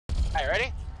Alright,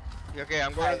 ready? Okay,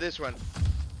 I'm going to this one.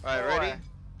 Alright, ready?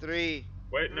 3.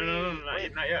 Wait, no, not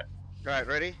yet. Alright,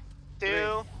 ready? 2,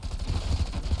 1,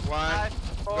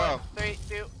 4, go. 3,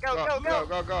 2, go.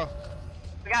 Go.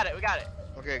 We got it.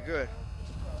 Okay, good.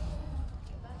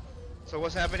 So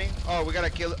what's happening? Oh, we gotta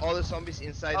kill all the zombies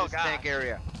inside this tank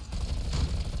area.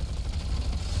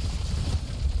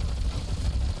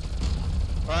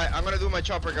 Alright, I'm gonna do my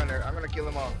chopper gunner. I'm gonna kill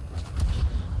them all.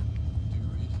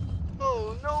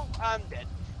 Oh no, I'm dead.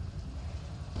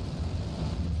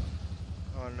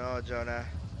 Oh no, Jonah.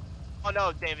 Oh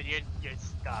no, David, you're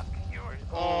stuck.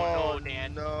 Oh no,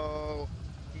 Dan. No.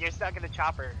 You're stuck in the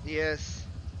chopper. Yes.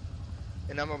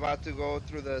 And I'm about to go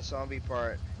through the zombie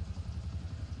part.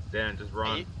 Dan, just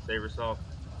run. Hey. Save yourself.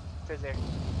 It says there.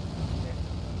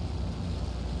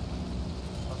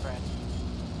 Oh, friend.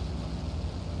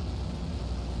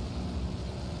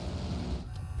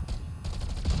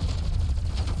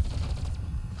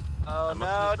 Oh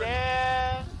no,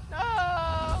 Dan! No!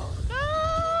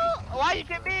 Why you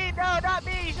get me? No, not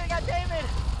me! You should've got David!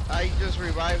 I just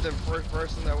revived the first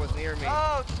person that was near me.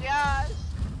 Oh, gosh!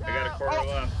 No. I got a quarter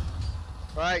left.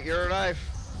 Alright, you're alive.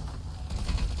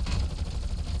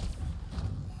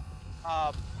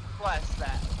 Bless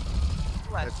that.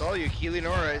 I told you, Keely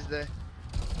Nora is the...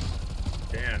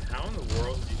 Dan, how in the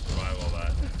world did you survive all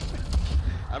that?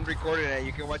 I'm recording it.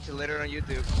 You can watch it later on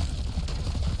YouTube.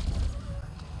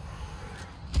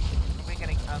 We're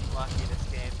getting unlucky this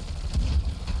game.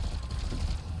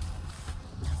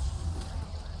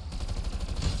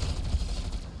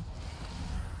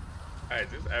 Alright,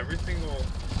 there's every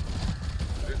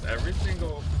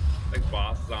single like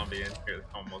boss zombie in here that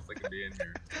almost like can be in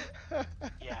here.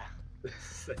 Yeah.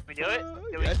 Did we do it?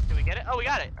 Did we get it? Oh, we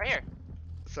got it right here.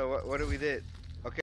 So what do we did?